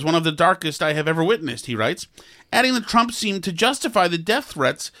remember as one of the darkest I have ever witnessed, he writes, adding that Trump seemed to justify the death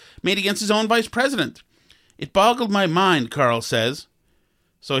threats made against his own vice president. It boggled my mind, Karl says.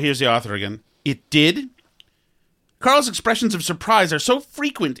 So here's the author again. It did? Karl's expressions of surprise are so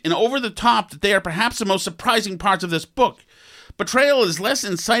frequent and over the top that they are perhaps the most surprising parts of this book. Betrayal is less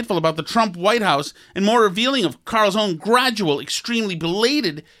insightful about the Trump White House and more revealing of Karl's own gradual, extremely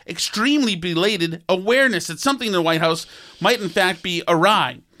belated awareness that something in the White House might in fact be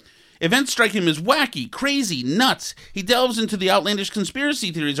awry. Events strike him as wacky, crazy, nuts. He delves into the outlandish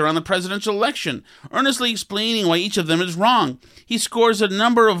conspiracy theories around the presidential election, earnestly explaining why each of them is wrong. He scores a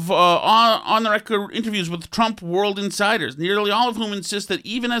number of on-the-record interviews with Trump world insiders, nearly all of whom insist that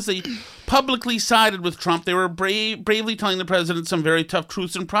even as they publicly sided with Trump, they were bravely telling the president some very tough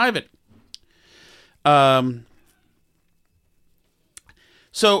truths in private.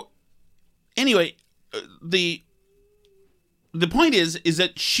 So, anyway, the point is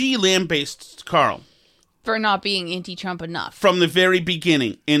that she lambasted Carl for not being anti-Trump enough from the very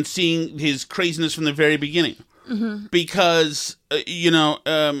beginning and seeing his craziness from the very beginning, because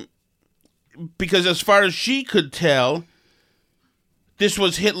because as far as she could tell, this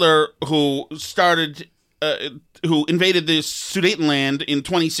was Hitler who started, who invaded the Sudetenland in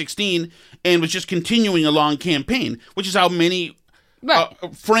 2016 and was just continuing a long campaign, which is how many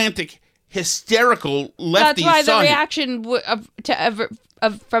frantic, hysterical lefties That's why the saw him. reaction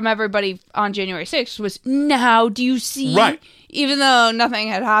from everybody on January 6th was, now do you see? Right. Even though nothing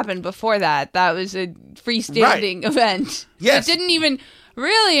had happened before that. That was a freestanding event. Yes. It didn't even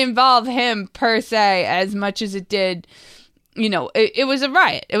really involve him per se as much as it did, it was a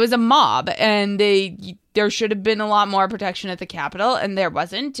riot. It was a mob, and there should have been a lot more protection at the Capitol, and there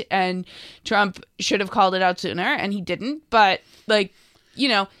wasn't, and Trump should have called it out sooner, and he didn't. But,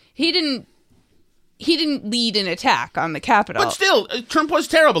 he didn't lead an attack on the Capitol. But still, Trump was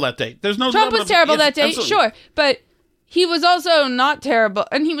terrible that day. Trump was terrible that day, absolutely. sure. But he was also not terrible,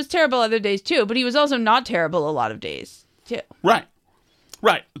 and he was terrible other days too, but he was also not terrible a lot of days too. Right.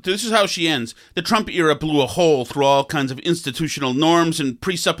 This is how she ends. The Trump era blew a hole through all kinds of institutional norms and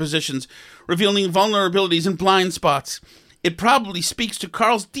presuppositions, revealing vulnerabilities and blind spots. It probably speaks to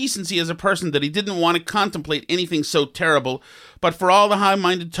Carl's decency as a person that he didn't want to contemplate anything so terrible, but for all the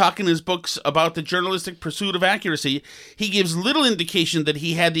high-minded talk in his books about the journalistic pursuit of accuracy, he gives little indication that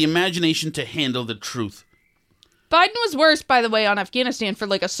he had the imagination to handle the truth. Biden was worse, by the way, on Afghanistan for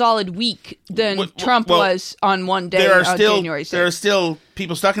like a solid week than Trump was on one day on January 6th. There are still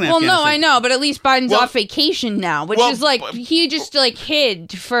people stuck in Afghanistan. Well, no, I know, but at least Biden's off vacation now, which is like, he just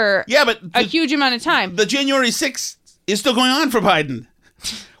hid for a huge amount of time. The January 6th is still going on for Biden.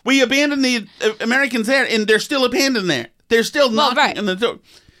 We abandoned the Americans there, and they're still abandoned there. They're still knocking on the door.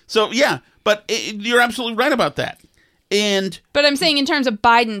 So, yeah, but you're absolutely right about that. But I'm saying in terms of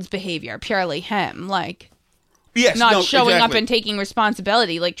Biden's behavior, purely him, yes, not showing up and taking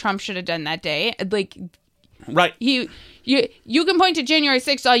responsibility like Trump should have done that day. Right. You can point to January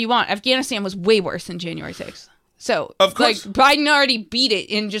 6th all you want. Afghanistan was way worse than January 6th. So, of course, Biden already beat it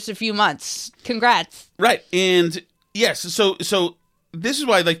in just a few months. Congrats. Right. And yes, so this is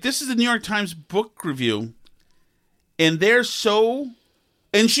why, this is the New York Times book review, and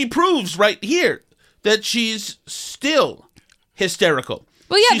and she proves right here that she's still hysterical.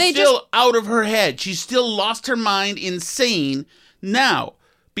 Well, yeah, she's still out of her head. She's still lost her mind, insane now,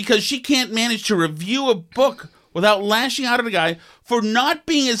 because she can't manage to review a book without lashing out at a guy for not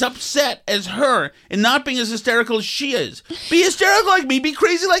being as upset as her and not being as hysterical as she is. Be hysterical like me. Be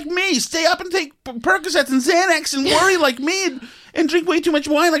crazy like me. Stay up and take Percocets and Xanax and worry like me and drink way too much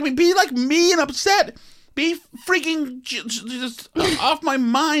wine like me. Be like me and upset. Be freaking just off my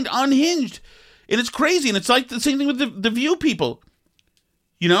mind, unhinged. And it's crazy. And it's like the same thing with the View people.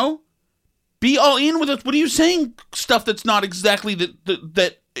 Be all in with it. What are you saying? Stuff that's not exactly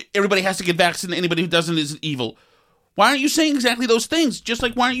that everybody has to get vaccinated. Anybody who doesn't is evil. Why aren't you saying exactly those things? Just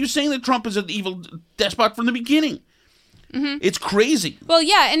like why aren't you saying that Trump is an evil despot from the beginning? Mm-hmm. It's crazy. Well,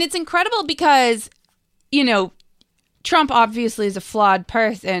 yeah, and it's incredible because, Trump obviously is a flawed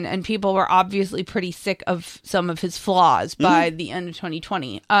person, and people were obviously pretty sick of some of his flaws by the end of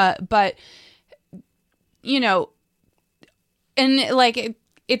 2020. But, and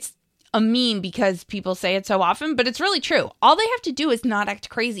it's a meme because people say it so often, but it's really true. All they have to do is not act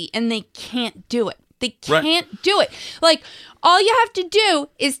crazy, and they can't do it. They can't do it. All you have to do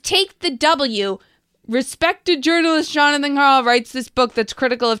is take the W. Respected journalist Jonathan Karl writes this book that's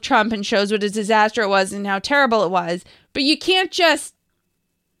critical of Trump and shows what a disaster it was and how terrible it was. But you can't just,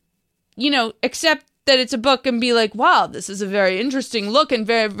 accept that it's a book and be like, wow, this is a very interesting look and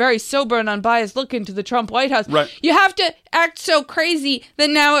very, very sober and unbiased look into the Trump White House. Right. You have to act so crazy that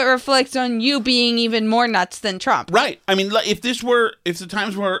now it reflects on you being even more nuts than Trump. Right. I mean, if the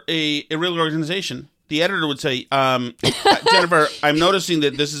Times were a real organization, the editor would say, Jennifer, I'm noticing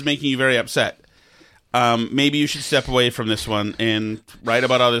that this is making you very upset. Maybe you should step away from this one and write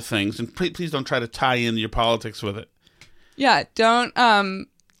about other things. And please don't try to tie in your politics with it. Yeah, don't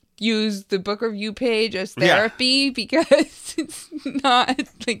use the book review page as therapy because it's not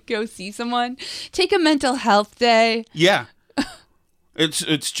go see someone. Take a mental health day. Yeah.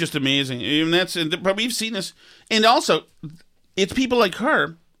 It's just amazing. But we've seen this. And also, it's people like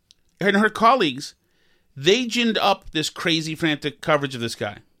her and her colleagues. They ginned up this crazy, frantic coverage of this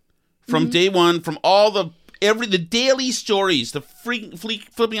guy. From day one, from all the daily stories, the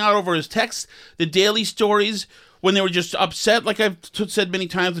flipping out over his text, the daily stories when they were just upset, like I've said many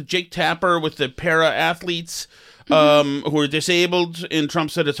times with Jake Tapper, with the para-athletes who are disabled, and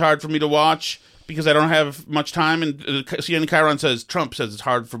Trump said it's hard for me to watch because I don't have much time, and CNN Chiron says, Trump says it's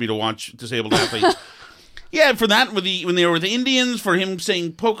hard for me to watch disabled athletes. Yeah, for that, when they were with the Indians, for him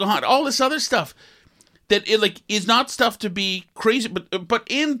saying Pocahontas, all this other stuff. That it is not stuff to be crazy, but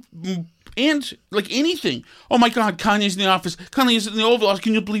and like anything. Oh my God, Kanye's in the office. Kanye's in the Oval Office.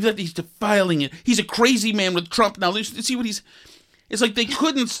 Can you believe that? He's defiling it. He's a crazy man with Trump now. Let's see what he's. It's like they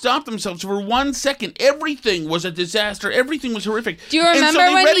couldn't stop themselves for 1 second. Everything was a disaster. Everything was horrific. Do you remember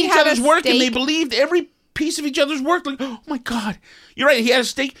when he had a work steak? And they believed every piece of each other's work. Like, oh my God, you're right. He had a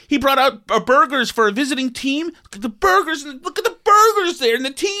steak. He brought out burgers for a visiting team. Look at the burgers. Look at the burgers there and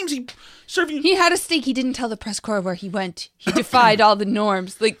the teams he. Serving. He had a steak. He didn't tell the press corps where he went. He defied all the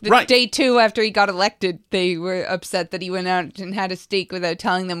norms. Like day 2 after he got elected, they were upset that he went out and had a steak without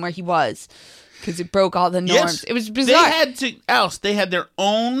telling them where he was because it broke all the norms. Yes, it was bizarre. They had their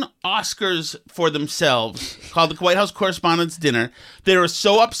own Oscars for themselves called the White House Correspondents' Dinner. They were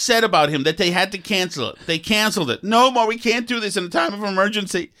so upset about him that they had to cancel it. They canceled it. No more. We can't do this in a time of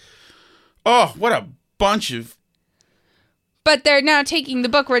emergency. Oh, what a bunch of. But they're now taking the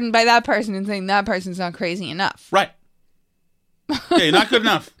book written by that person and saying that person's not crazy enough. Right. Yeah, you're not good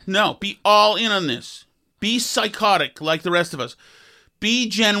enough. No, be all in on this. Be psychotic like the rest of us. Be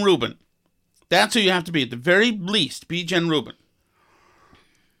Jen Rubin. That's who you have to be. At the very least, be Jen Rubin.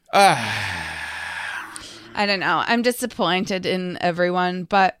 I don't know. I'm disappointed in everyone,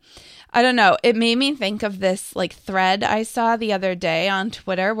 but I don't know. It made me think of this like thread I saw the other day on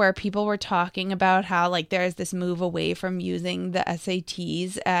Twitter where people were talking about how like there's this move away from using the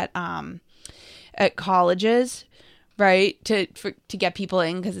SATs at colleges, right? To get people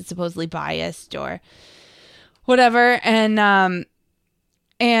in because it's supposedly biased or whatever. And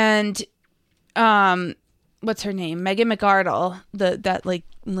what's her name? Megan McArdle, that like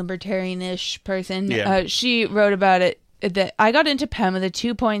libertarian-ish person. Yeah. She wrote about it. That I got into Penn with a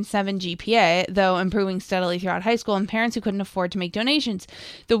 2.7 GPA, though improving steadily throughout high school, and parents who couldn't afford to make donations.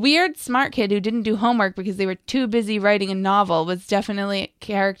 The weird, smart kid who didn't do homework because they were too busy writing a novel was definitely a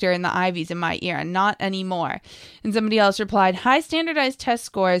character in the Ivies in my era, not anymore. And somebody else replied, high standardized test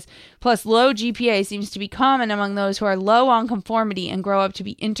scores plus low GPA seems to be common among those who are low on conformity and grow up to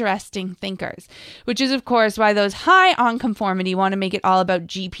be interesting thinkers, which is, of course, why those high on conformity want to make it all about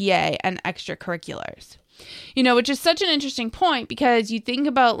GPA and extracurriculars. You know, which is such an interesting point because you think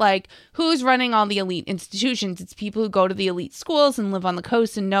about like who's running all the elite institutions. It's people who go to the elite schools and live on the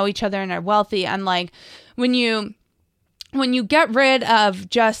coast and know each other and are wealthy. And like when you get rid of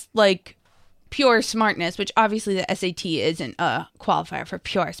just like pure smartness, which obviously the SAT isn't a qualifier for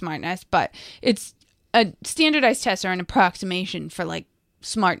pure smartness, but it's a standardized test or an approximation for like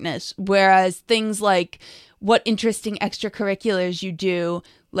smartness. Whereas things like what interesting extracurriculars you do,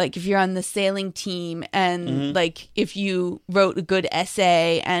 like if you're on the sailing team and like if you wrote a good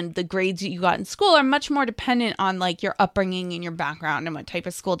essay and the grades that you got in school are much more dependent on like your upbringing and your background and what type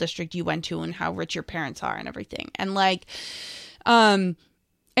of school district you went to and how rich your parents are and everything. And like, and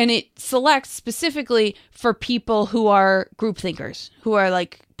it selects specifically for people who are group thinkers, who are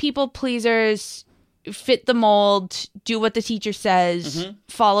like people pleasers, fit the mold, do what the teacher says,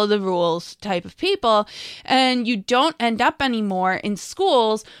 follow the rules type of people. And you don't end up anymore in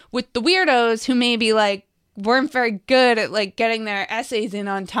schools with the weirdos who maybe like weren't very good at like getting their essays in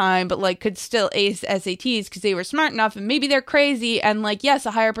on time, but like could still ace SATs because they were smart enough and maybe they're crazy. And like, yes,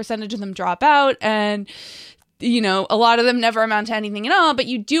 a higher percentage of them drop out and, you know, a lot of them never amount to anything at all, but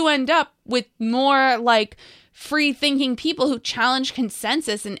you do end up with more like free thinking people who challenge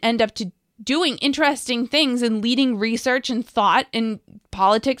consensus and end up to doing interesting things and leading research and thought and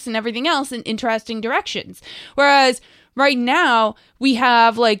politics and everything else in interesting directions. Whereas right now we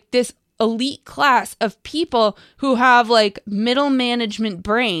have like this elite class of people who have like middle management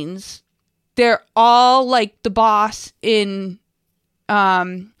brains. They're all like the boss in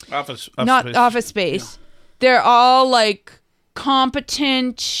office space. Yeah. They're all like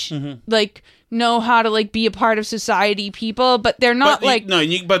competent, like know how to like be a part of society people, but they're not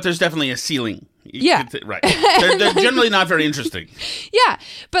but there's definitely a ceiling. Right. They're generally not very interesting. Yeah,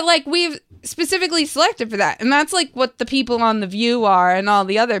 but like we've specifically selected for that, and that's like what the people on The View are and all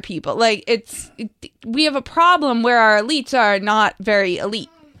the other people. Like we have a problem where our elites are not very elite.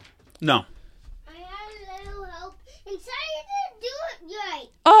 No. I had a little help, and sorry I didn't do it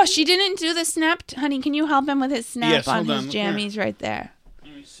Oh, she didn't do the snap. Honey, can you help him with his snap on his jammies right there?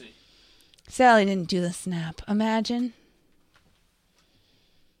 Let me see. Sally didn't do the snap. Imagine.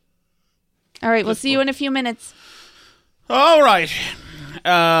 All right, we'll see you in a few minutes. All right.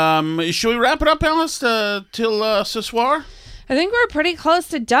 Should we wrap it up, Alice, till ce soir? I think we're pretty close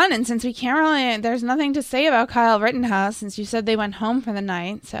to done, and since we can't really, there's nothing to say about Kyle Rittenhouse since you said they went home for the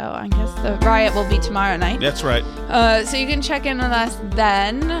night, so I guess the riot will be tomorrow night. That's right. So you can check in with us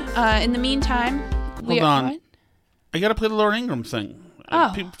then. In the meantime, hold on. What? I got to play the Laura Ingraham thing.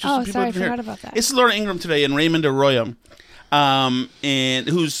 Sorry, I forgot about that. It's Laura Ingraham today and Raymond Arroyo, and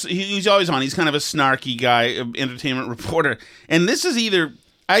he's always on. He's kind of a snarky guy, entertainment reporter, and this is either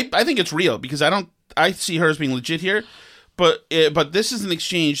I think it's real because I see her as being legit here. But this is an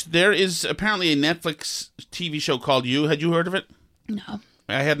exchange. There is apparently a Netflix TV show called You. Had you heard of it? No.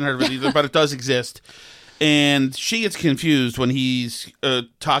 I hadn't heard of it either, but it does exist. And she gets confused when he's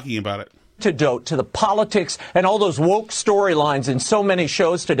talking about it. Antidote to the politics and all those woke storylines in so many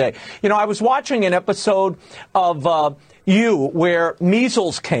shows today. You know, I was watching an episode of You where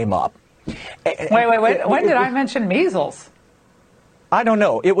measles came up. Wait. When did I mention measles? I don't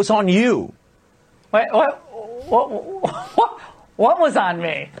know. It was on You. What was on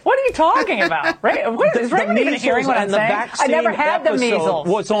me? What are you talking about? Is Raymond even hearing what I'm saying? I never had the measles.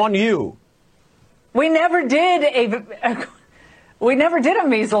 Was on You. We never did a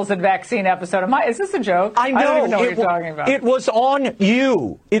measles and vaccine episode. Is this a joke? I know. I don't even know what you're talking about. It was on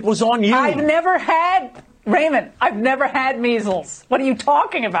You. It was on You. I've never had measles. What are you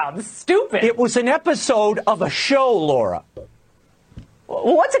talking about? This is stupid. It was an episode of a show, Laura.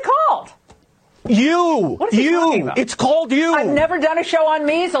 What's it called? You. What is he talking about? It's called You. I've never done a show on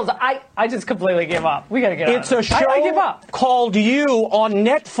measles. I just completely give up. We got to get out of It's a show I give up. called You on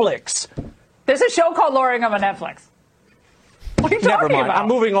Netflix. There's a show called Laura Ingraham on Netflix. What are you talking about? I'm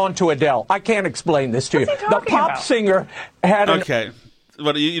moving on to Adele. I can't explain this to you. The pop singer had Okay.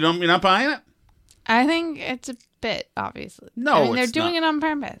 What, you're not buying it? I think it's a bit, obviously. No, they're doing it on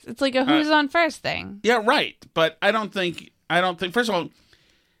purpose. It's like a who's on first thing. Yeah, right. But I don't think, first of all,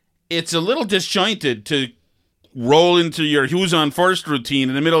 it's a little disjointed to roll into your who's on first routine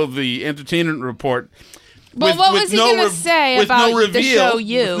in the middle of the entertainment report. But what was he going to say about the show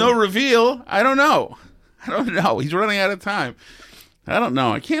You? With no reveal, I don't know. He's running out of time. I don't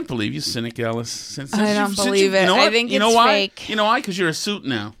know. I can't believe you, cynic Alice. I don't believe it. I think it's fake. You know why? Because you're a suit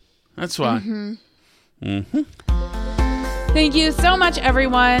now. That's why. Mm-hmm. Thank you so much,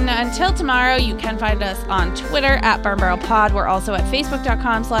 everyone. Until tomorrow, you can find us on Twitter at BurnBarrelPod. We're also at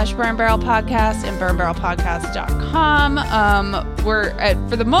Facebook.com/BurnBarrelPodcast and BurnBarrelPodcast.com. We're,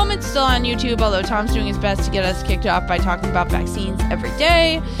 for the moment, still on YouTube, although Tom's doing his best to get us kicked off by talking about vaccines every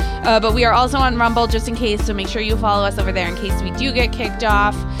day. But we are also on Rumble, just in case, so make sure you follow us over there in case we do get kicked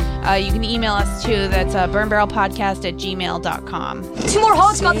off. You can email us, too. That's burnbarrelpodcast@gmail.com. 2 more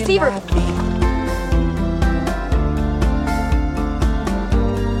hogs got the fever.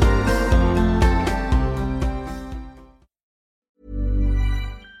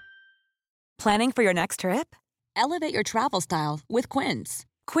 Planning for your next trip? Elevate your travel style with Quince.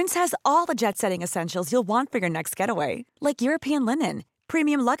 Quince has all the jet-setting essentials you'll want for your next getaway, like European linen,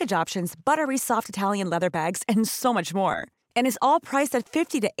 premium luggage options, buttery soft Italian leather bags, and so much more. And is all priced at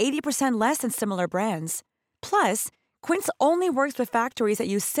 50 to 80% less than similar brands. Plus, Quince only works with factories that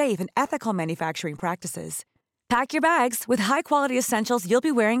use safe and ethical manufacturing practices. Pack your bags with high-quality essentials you'll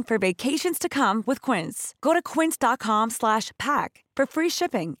be wearing for vacations to come with Quince. Go to quince.com/pack for free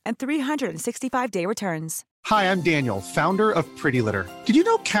shipping and 365-day returns. Hi, I'm Daniel, founder of Pretty Litter. Did you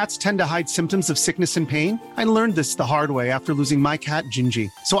know cats tend to hide symptoms of sickness and pain? I learned this the hard way after losing my cat,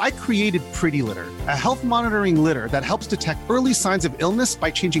 Gingy. So I created Pretty Litter, a health monitoring litter that helps detect early signs of illness by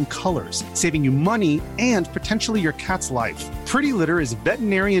changing colors, saving you money and potentially your cat's life. Pretty Litter is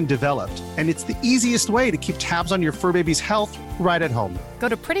veterinarian developed, and it's the easiest way to keep tabs on your fur baby's health right at home. Go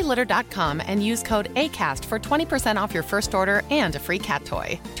to prettylitter.com and use code ACAST for 20% off your first order and a free cat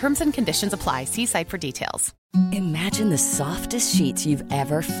toy. Terms and conditions apply. See site for details. Imagine the softest sheets you've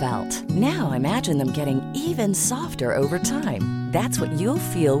ever felt. Now imagine them getting even softer over time. That's what you'll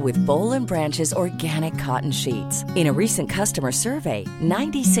feel with Boll & Branch's organic cotton sheets. In a recent customer survey,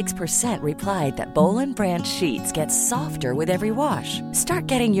 96% replied that Boll & Branch sheets get softer with every wash. Start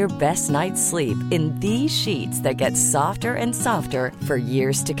getting your best night's sleep in these sheets that get softer and softer for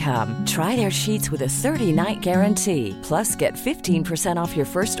years to come. Try their sheets with a 30-night guarantee. Plus, get 15% off your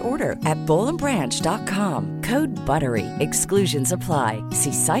first order at bollandbranch.com. Code BUTTERY. Exclusions apply.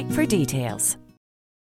 See site for details.